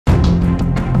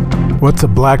What's a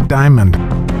black diamond?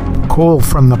 Coal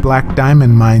from the black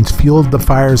diamond mines fueled the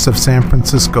fires of San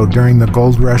Francisco during the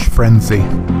gold rush frenzy.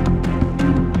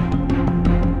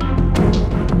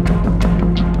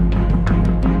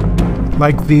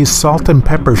 Like these salt and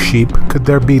pepper sheep, could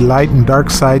there be light and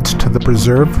dark sides to the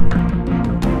preserve?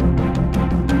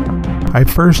 I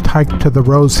first hiked to the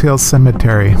Rose Hill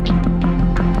Cemetery.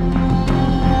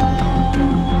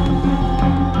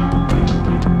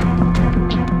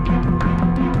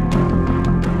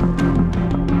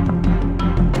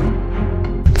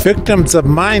 Victims of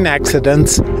mine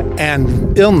accidents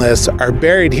and illness are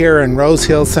buried here in Rose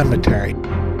Hill Cemetery.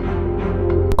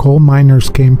 Coal miners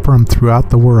came from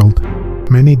throughout the world.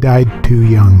 Many died too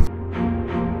young.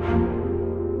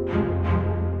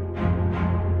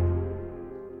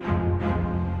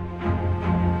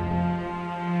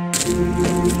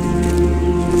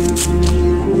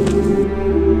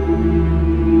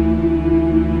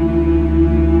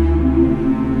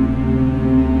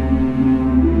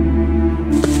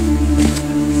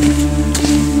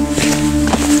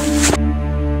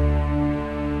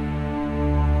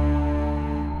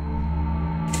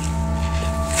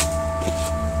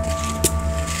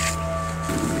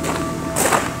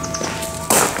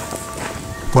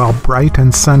 While bright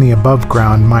and sunny above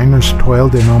ground, miners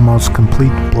toiled in almost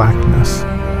complete blackness.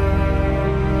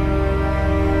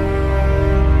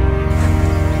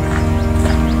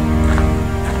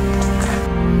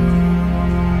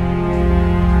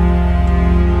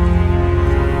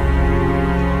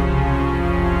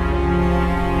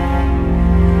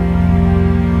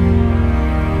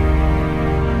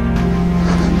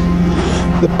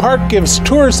 The park gives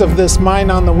tours of this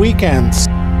mine on the weekends.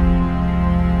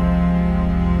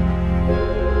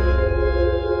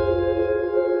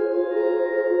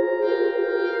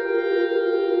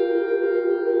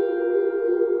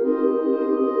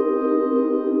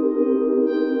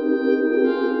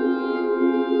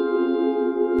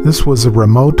 This was a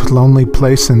remote, lonely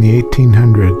place in the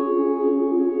 1800s.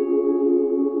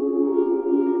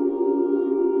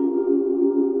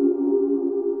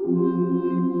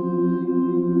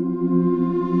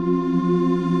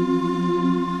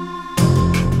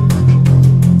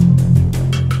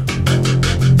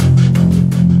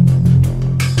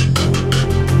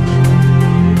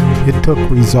 It took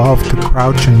resolve to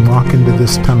crouch and walk into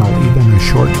this tunnel even a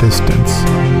short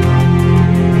distance.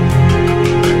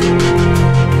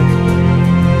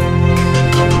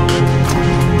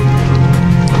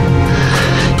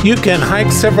 You can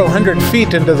hike several hundred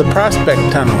feet into the Prospect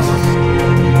Tunnel.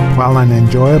 While an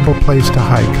enjoyable place to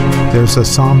hike, there's a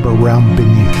somber realm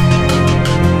beneath.